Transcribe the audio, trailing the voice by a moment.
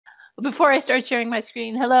before I start sharing my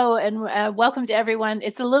screen, hello and welcome to everyone.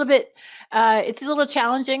 It's a little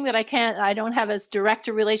challenging that I don't have as direct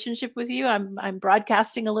a relationship with you. I'm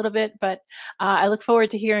broadcasting a little bit, but I look forward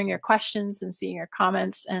to hearing your questions and seeing your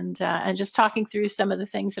comments and just talking through some of the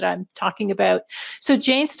things that I'm talking about. So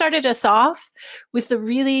Jane started us off with the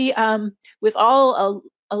really, with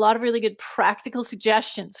a lot of really good practical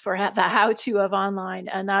suggestions for the how-to of online,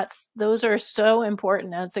 and those are so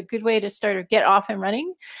important. It's a good way to start or get off and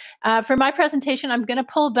running. For my presentation, I'm going to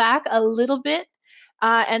pull back a little bit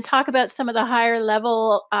and talk about some of the higher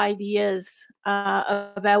level ideas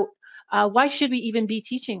about why should we even be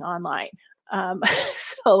teaching online.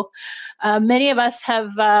 Many of us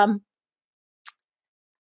have, hang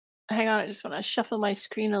on, I just want to shuffle my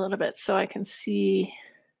screen a little bit so I can see.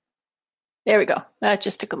 There we go. That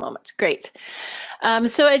just took a moment. Great.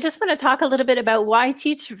 So I just want to talk a little bit about why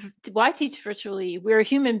teach virtually. We're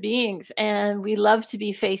human beings and we love to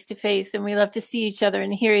be face to face, and we love to see each other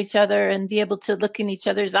and hear each other and be able to look in each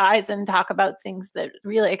other's eyes and talk about things that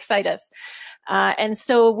really excite us. And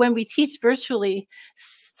so when we teach virtually,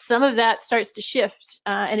 some of that starts to shift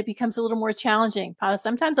and it becomes a little more challenging,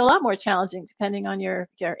 sometimes a lot more challenging depending on your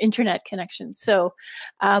internet connection. So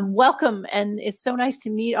welcome, and it's so nice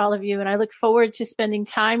to meet all of you, and I look forward to spending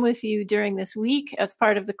time with you during this week as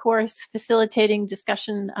part of the course, facilitating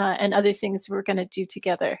discussion and other things we're going to do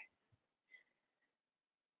together.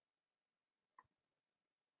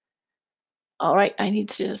 All right, I need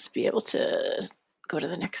to just be able to go to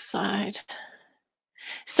the next slide.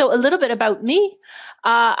 So a little bit about me.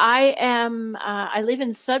 I live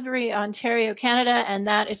in Sudbury, Ontario, Canada, and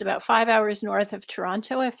that is about 5 hours north of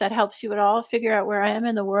Toronto, if that helps you at all figure out where I am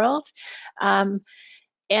in the world.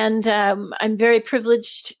 I'm very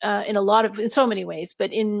privileged in so many ways,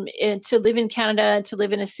 but to live in Canada, to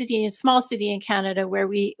live in a small city in Canada where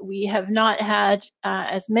we have not had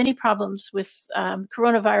as many problems with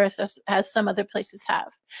coronavirus as some other places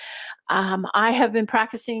have. I have been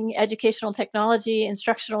practicing educational technology,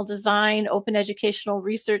 instructional design, open educational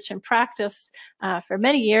research and practice for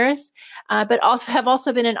many years, but have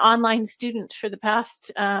also been an online student for the past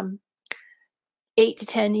 8 to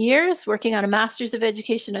 10 years, working on a master's of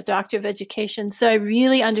education, a doctor of education. So I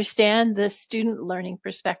really understand the student learning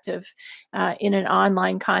perspective in an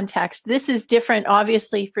online context. This is different,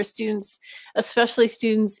 obviously, for students, especially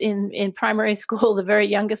students in primary school, the very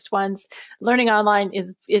youngest ones. Learning online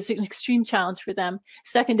is an extreme challenge for them.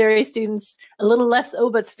 Secondary students, a little less so,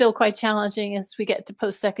 but still quite challenging. As we get to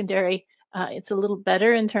post-secondary, it's a little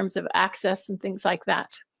better in terms of access and things like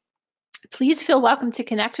that. Please feel welcome to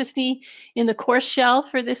connect with me in the course shell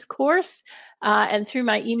for this course and through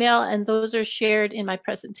my email, and those are shared in my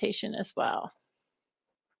presentation as well.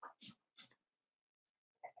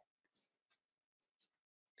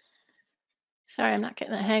 Sorry, I'm not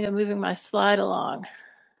getting the hang of moving my slide along.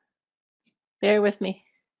 Bear with me.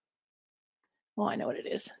 Oh, I know what it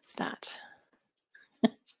is. It's that.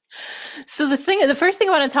 So the first thing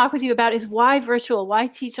I want to talk with you about is why virtual, why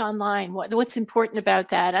teach online, what's important about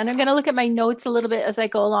that. And I'm going to look at my notes a little bit as I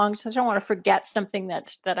go along, so I don't want to forget something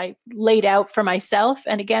that I laid out for myself.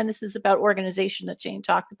 And again, this is about organization that Jane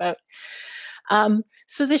talked about.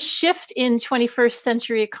 So this shift in 21st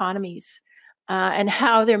century economies and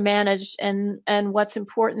how they're managed and what's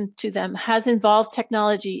important to them has involved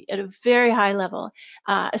technology at a very high level,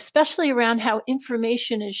 especially around how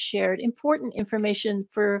information is shared, important information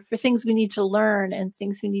for things we need to learn and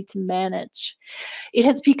things we need to manage. It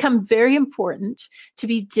has become very important to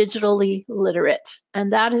be digitally literate.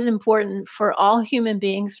 And that is important for all human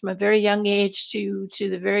beings from a very young age to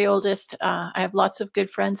the very oldest. I have lots of good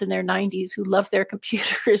friends in their 90s who love their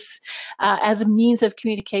computers as a means of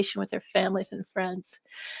communication with their families and friends.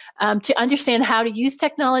 To understand how to use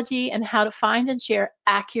technology and how to find and share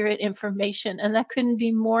accurate information. And that couldn't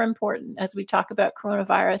be more important as we talk about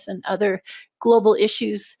coronavirus and other global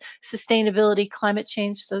issues, sustainability, climate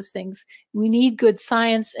change, those things. We need good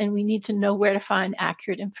science, and we need to know where to find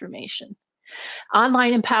accurate information.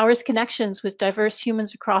 Online empowers connections with diverse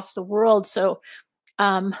humans across the world. So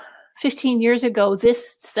 15 years ago,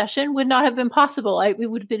 this session would not have been possible. It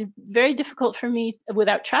would have been very difficult for me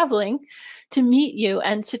without traveling to meet you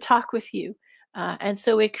and to talk with you. And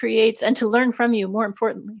so it creates, and to learn from you, more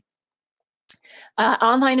importantly.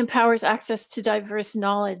 Online empowers access to diverse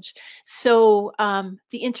knowledge. So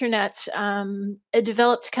the internet,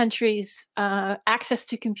 developed countries, access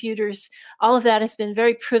to computers, all of that has been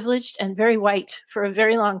very privileged and very white for a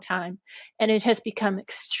very long time. And it has become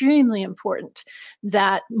extremely important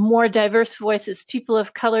that more diverse voices, people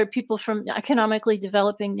of color, people from economically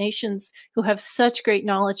developing nations who have such great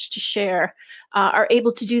knowledge to share, are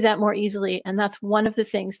able to do that more easily. And that's one of the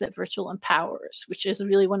things that virtual empowers, which is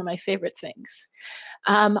really one of my favorite things.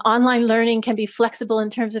 Online learning can be flexible in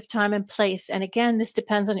terms of time and place. And again, this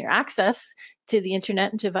depends on your access to the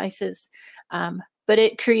internet and devices. But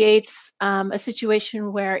it creates a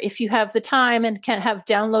situation where if you have the time and can have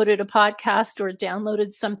downloaded a podcast or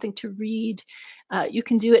downloaded something to read, you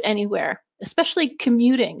can do it anywhere, especially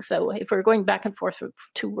commuting. So if we're going back and forth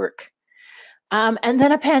to work. And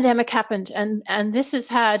then a pandemic happened, and this has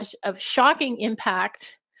had a shocking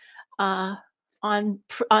impact on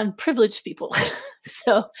privileged people.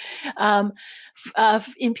 So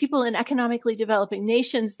in people in economically developing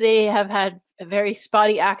nations, they have had a very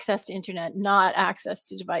spotty access to internet, not access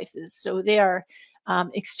to devices. So they are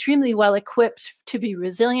extremely well equipped to be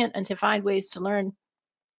resilient and to find ways to learn.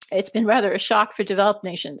 It's been rather a shock for developed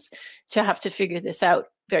nations to have to figure this out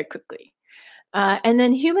very quickly. And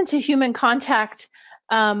then human-to-human contact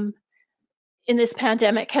in this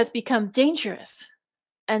pandemic has become dangerous.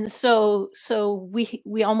 And so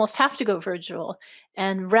we almost have to go virtual.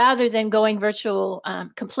 And rather than going virtual,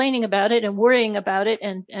 complaining about it and worrying about it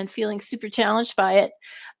and feeling super challenged by it,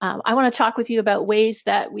 I want to talk with you about ways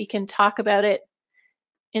that we can talk about it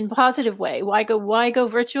in a positive way. Why go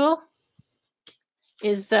virtual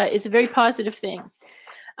is a very positive thing.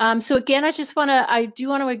 So again, I do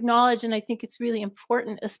want to acknowledge, and I think it's really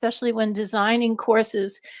important, especially when designing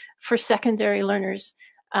courses for secondary learners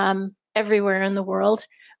everywhere in the world.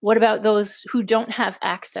 What about those who don't have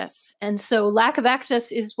access? And so lack of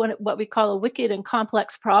access is what we call a wicked and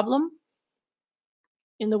complex problem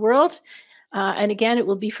in the world. And again, it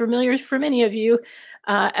will be familiar for many of you,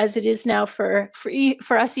 as it is now for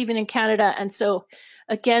us, even in Canada. And so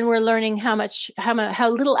again, we're learning how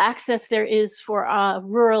little access there is for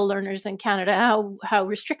rural learners in Canada, how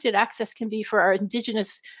restricted access can be for our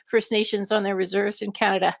Indigenous First Nations on their reserves in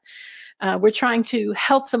Canada. We're trying to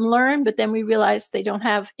help them learn, but then we realize they don't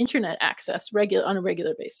have internet access on a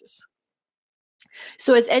regular basis.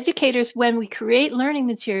 So as educators, when we create learning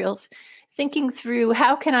materials, thinking through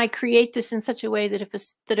how can I create this in such a way that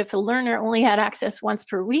if a learner only had access once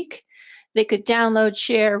per week, they could download,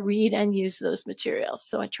 share, read, and use those materials.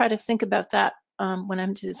 So I try to think about that when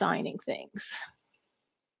I'm designing things.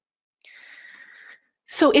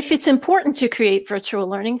 So if it's important to create virtual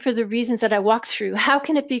learning for the reasons that I walked through, how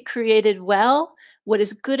can it be created well? What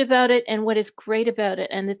is good about it and what is great about it?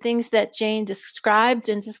 And the things that Jane described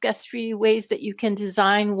and discussed for you, ways that you can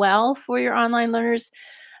design well for your online learners,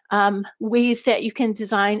 ways that you can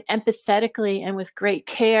design empathetically and with great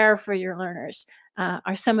care for your learners,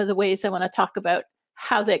 are some of the ways I want to talk about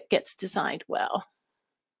how that gets designed well.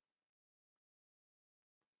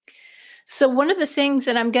 So one of the things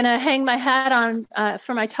that I'm going to hang my hat on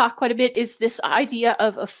for my talk quite a bit is this idea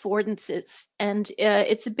of affordances. And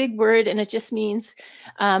it's a big word, and it just means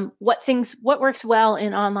what works well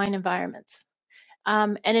in online environments.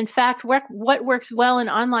 And in fact, what works well in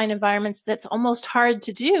online environments that's almost hard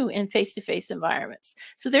to do in face-to-face environments.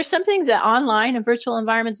 So there's some things that online and virtual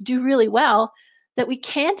environments do really well that we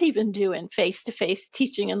can't even do in face-to-face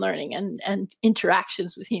teaching and learning and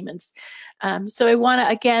interactions with humans. So I want to,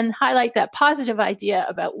 again, highlight that positive idea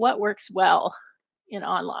about what works well in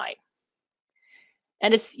online.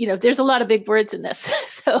 And it's, there's a lot of big words in this.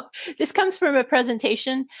 So this comes from a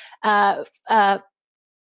presentation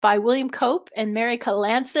by William Cope and Mary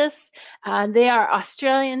Kalantzis. They are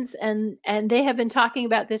Australians, and they have been talking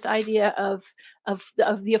about this idea of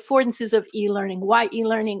the affordances of e-learning, why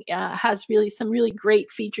e-learning has some really great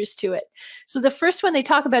features to it. So the first one they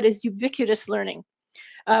talk about is ubiquitous learning,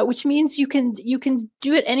 which means you can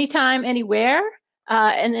do it anytime, anywhere.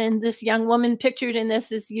 And then this young woman pictured in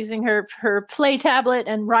this is using her play tablet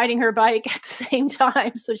and riding her bike at the same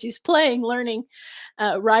time. So she's playing, learning,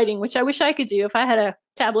 riding, which I wish I could do. If I had a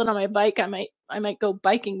tablet on my bike, I might go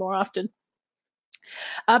biking more often.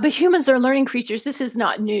 But humans are learning creatures. This is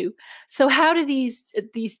not new. So how do these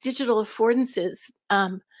digital affordances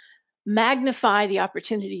magnify the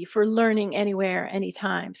opportunity for learning anywhere,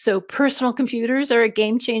 anytime? So personal computers are a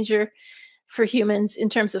game changer for humans in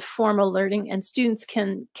terms of formal learning, and students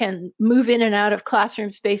can move in and out of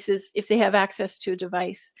classroom spaces if they have access to a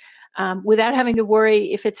device without having to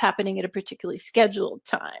worry if it's happening at a particularly scheduled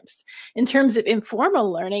times. In terms of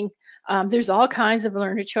informal learning, There's all kinds of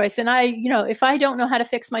learner choice. And if I don't know how to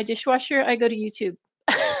fix my dishwasher, I go to YouTube.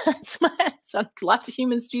 So lots of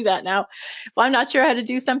humans do that now. If I'm not sure how to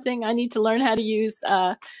do something, I need to learn how to use,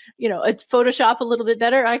 a Photoshop a little bit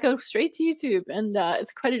better, I go straight to YouTube, and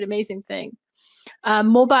it's quite an amazing thing.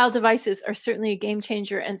 Mobile devices are certainly a game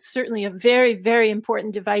changer, and certainly a very, very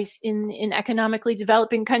important device in economically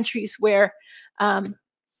developing countries where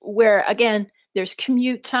again, there's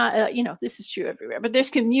commute time. This is true everywhere, but there's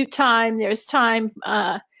commute time. There's time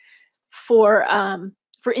for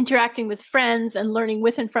interacting with friends and learning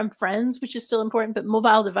with and from friends, which is still important, but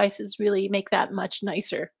mobile devices really make that much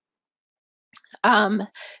nicer.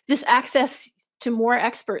 This access to more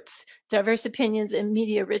experts, diverse opinions, and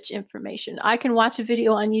media-rich information. I can watch a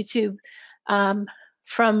video on YouTube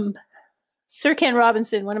from Sir Ken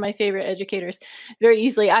Robinson, one of my favorite educators, very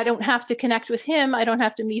easily. I don't have to connect with him. I don't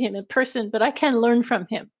have to meet him in person, but I can learn from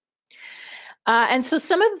him. And so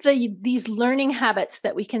some of these learning habits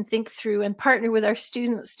that we can think through and partner with our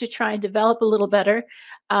students to try and develop a little better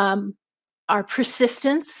are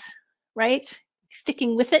persistence, right?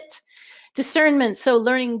 Sticking with it. Discernment, so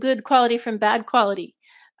learning good quality from bad quality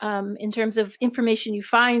in terms of information you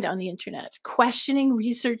find on the internet. Questioning,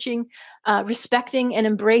 researching, respecting and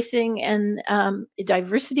embracing and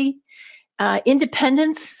diversity.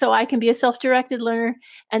 Independence, so I can be a self-directed learner,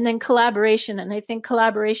 and then collaboration. And I think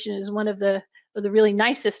collaboration is one of the really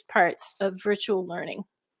nicest parts of virtual learning.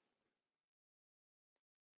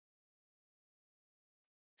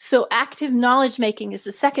 So active knowledge making is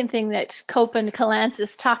the second thing that Cope and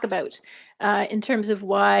Kalantzis talk about in terms of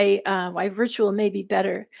why virtual may be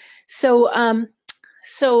better. So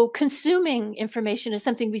consuming information is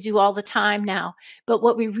something we do all the time now, but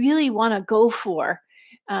what we really want to go for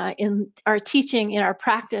in our teaching, in our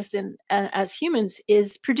practice, and as humans,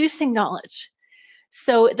 is producing knowledge.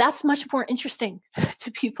 So that's much more interesting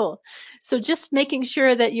to people. So just making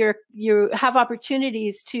sure that you have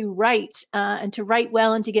opportunities to write and to write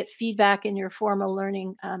well and to get feedback in your formal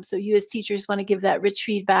learning. So you as teachers want to give that rich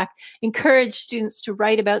feedback, encourage students to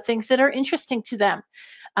write about things that are interesting to them,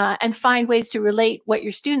 and find ways to relate what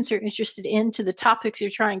your students are interested in to the topics you're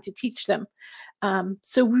trying to teach them.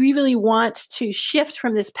 So we really want to shift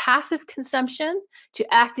from this passive consumption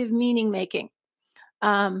to active meaning making.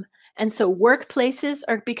 And so workplaces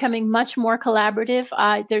are becoming much more collaborative.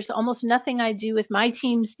 There's almost nothing I do with my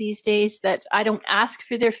teams these days that I don't ask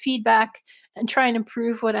for their feedback and try and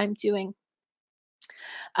improve what I'm doing.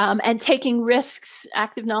 And taking risks,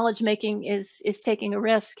 active knowledge making is taking a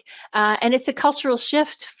risk. And it's a cultural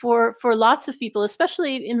shift for lots of people,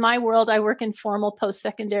 especially in my world. I work in formal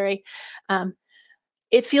post-secondary.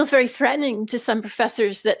 It feels very threatening to some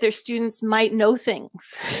professors that their students might know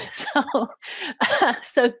things.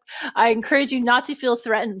 So I encourage you not to feel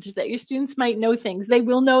threatened that your students might know things. They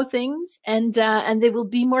will know things, and they will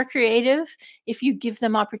be more creative if you give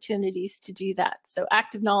them opportunities to do that. So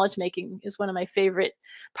active knowledge making is one of my favorite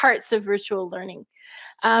parts of virtual learning.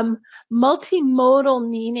 Multimodal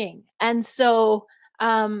meaning. And so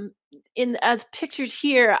as pictured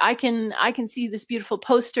here, I can see this beautiful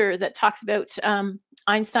poster that talks about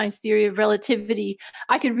Einstein's theory of relativity.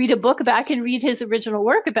 I could read a book about, I can read his original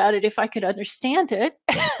work about it if I could understand it,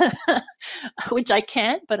 which I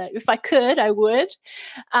can't, but if I could, I would.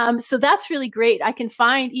 So that's really great. I can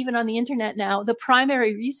find, even on the internet now, the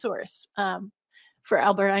primary resource for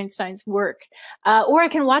Albert Einstein's work. Or I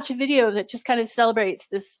can watch a video that just kind of celebrates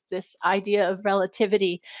this idea of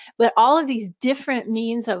relativity. But all of these different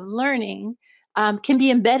means of learning can be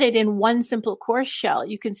embedded in one simple course shell.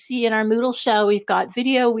 You can see in our Moodle shell, we've got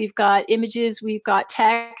video, we've got images, we've got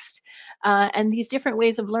text, and these different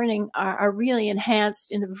ways of learning are really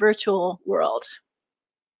enhanced in the virtual world.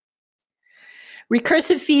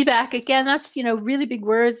 Recursive feedback, again, that's really big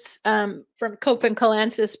words from Cope and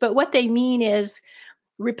Kalantzis, but what they mean is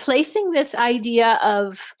replacing this idea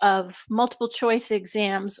of multiple choice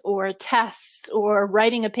exams or tests or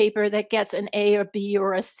writing a paper that gets an A or B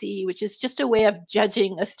or a C, which is just a way of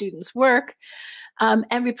judging a student's work,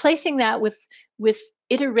 and replacing that with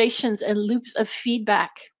iterations and loops of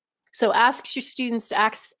feedback. So ask your students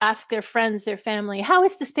to ask their friends, their family, how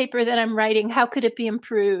is this paper that I'm writing? How could it be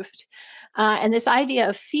improved? And this idea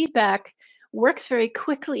of feedback works very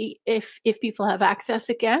quickly if people have access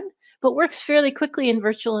again, but works fairly quickly in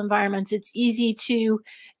virtual environments. It's easy to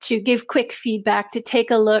give quick feedback, to take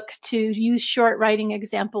a look, to use short writing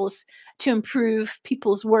examples to improve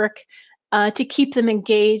people's work, to keep them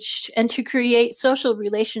engaged, and to create social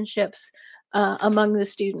relationships among the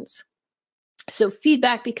students. So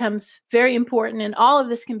feedback becomes very important, and all of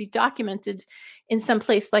this can be documented in some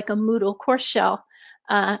place like a Moodle course shell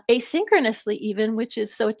asynchronously even, which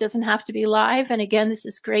is so it doesn't have to be live. And again, this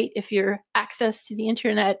is great if your access to the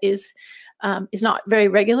internet is not very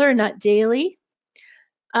regular, not daily.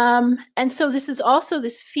 And so this is also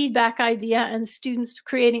this feedback idea, and students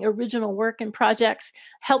creating original work and projects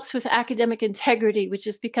helps with academic integrity, which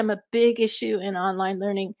has become a big issue in online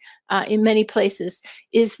learning in many places,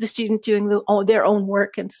 is the student doing their own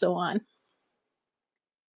work and so on.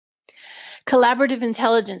 Collaborative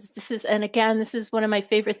intelligence. This is one of my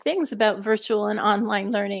favorite things about virtual and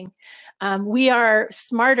online learning. We are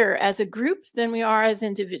smarter as a group than we are as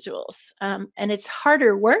individuals. And it's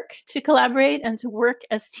harder work to collaborate and to work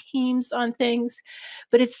as teams on things,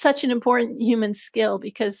 but it's such an important human skill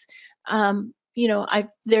because, you know,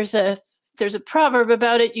 there's a proverb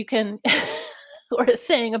about it, you can, or a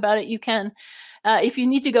saying about it, you can, if you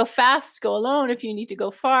need to go fast, go alone. If you need to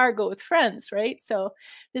go far, go with friends, right? So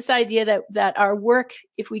this idea that our work,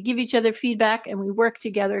 if we give each other feedback and we work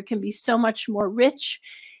together, can be so much more rich,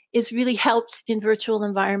 is really helped in virtual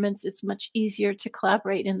environments. It's much easier to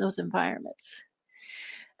collaborate in those environments.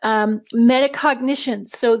 Metacognition.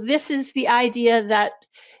 So this is the idea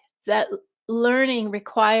that learning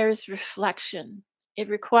requires reflection. It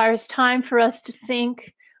requires time for us to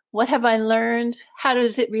think, what have I learned? How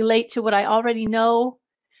does it relate to what I already know?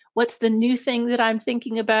 What's the new thing that I'm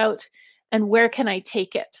thinking about? And where can I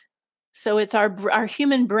take it? So it's our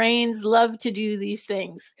human brains love to do these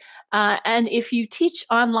things. And if you teach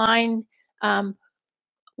online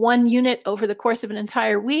one unit over the course of an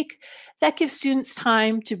entire week, that gives students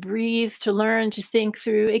time to breathe, to learn, to think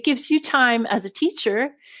through. It gives you time as a teacher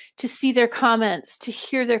to see their comments, to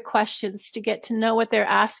hear their questions, to get to know what they're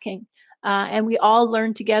asking. And we all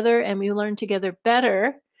learn together, and we learn together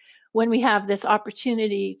better when we have this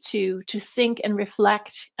opportunity to think and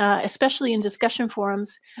reflect, especially in discussion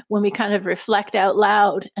forums, when we kind of reflect out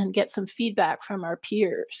loud and get some feedback from our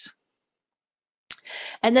peers.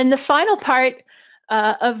 And then the final part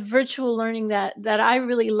of virtual learning that I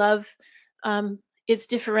really love is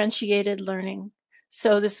differentiated learning.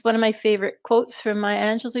 So this is one of my favorite quotes from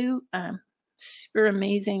Maya Angelou, super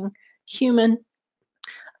amazing human.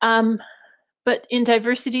 But in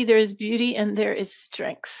diversity, there is beauty and there is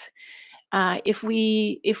strength. If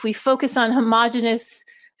we focus on homogenous,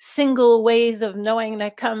 single ways of knowing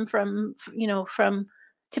that come from,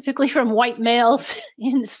 typically from white males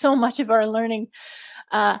in so much of our learning,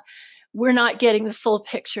 we're not getting the full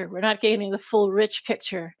picture. We're not getting the full rich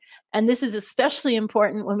picture. And this is especially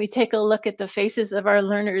important when we take a look at the faces of our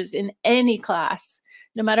learners in any class.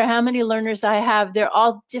 No matter how many learners I have, they're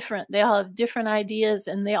all different. They all have different ideas,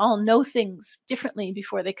 and they all know things differently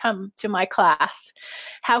before they come to my class.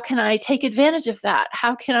 How can I take advantage of that?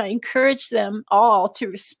 How can I encourage them all to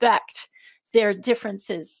respect their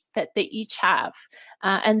differences that they each have?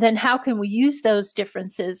 And then how can we use those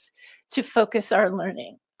differences to focus our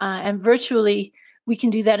learning? And virtually, we can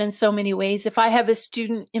do that in so many ways. If I have a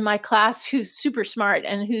student in my class who's super smart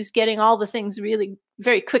and who's getting all the things really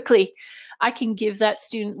very quickly, I can give that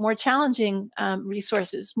student more challenging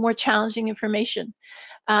resources, more challenging information.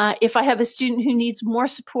 If I have a student who needs more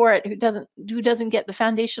support, who doesn't get the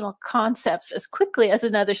foundational concepts as quickly as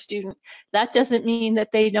another student, that doesn't mean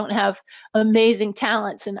that they don't have amazing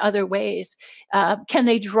talents in other ways. Can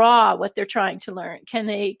they draw what they're trying to learn? Can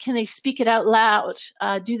they speak it out loud?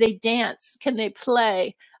 Do they dance? Can they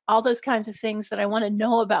play? All those kinds of things that I want to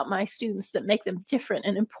know about my students that make them different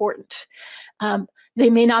and important. They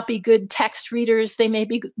may not be good text readers. They may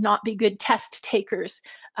not be good test takers,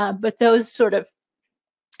 but those sort of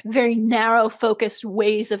very narrow focused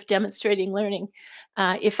ways of demonstrating learning.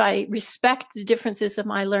 If I respect the differences of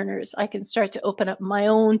my learners, I can start to open up my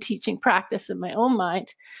own teaching practice in my own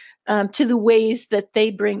mind to the ways that they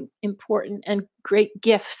bring important and great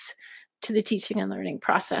gifts to the teaching and learning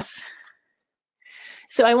process.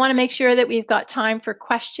 So I want to make sure that we've got time for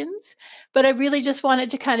questions, but I really just wanted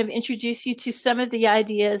to kind of introduce you to some of the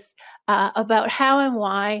ideas about how and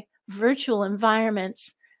why virtual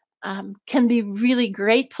environments can be really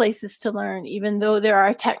great places to learn, even though there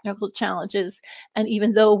are technical challenges, and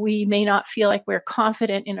even though we may not feel like we're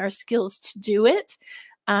confident in our skills to do it,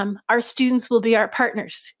 our students will be our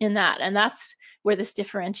partners in that, and that's where this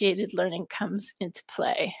differentiated learning comes into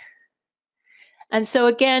play. And so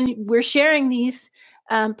again, we're sharing these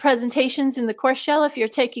presentations in the course shell if you're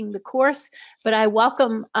taking the course, but I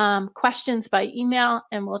welcome questions by email,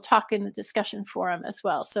 and we'll talk in the discussion forum as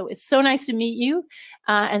well. So it's so nice to meet you,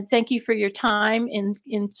 and thank you for your time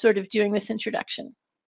in sort of doing this introduction.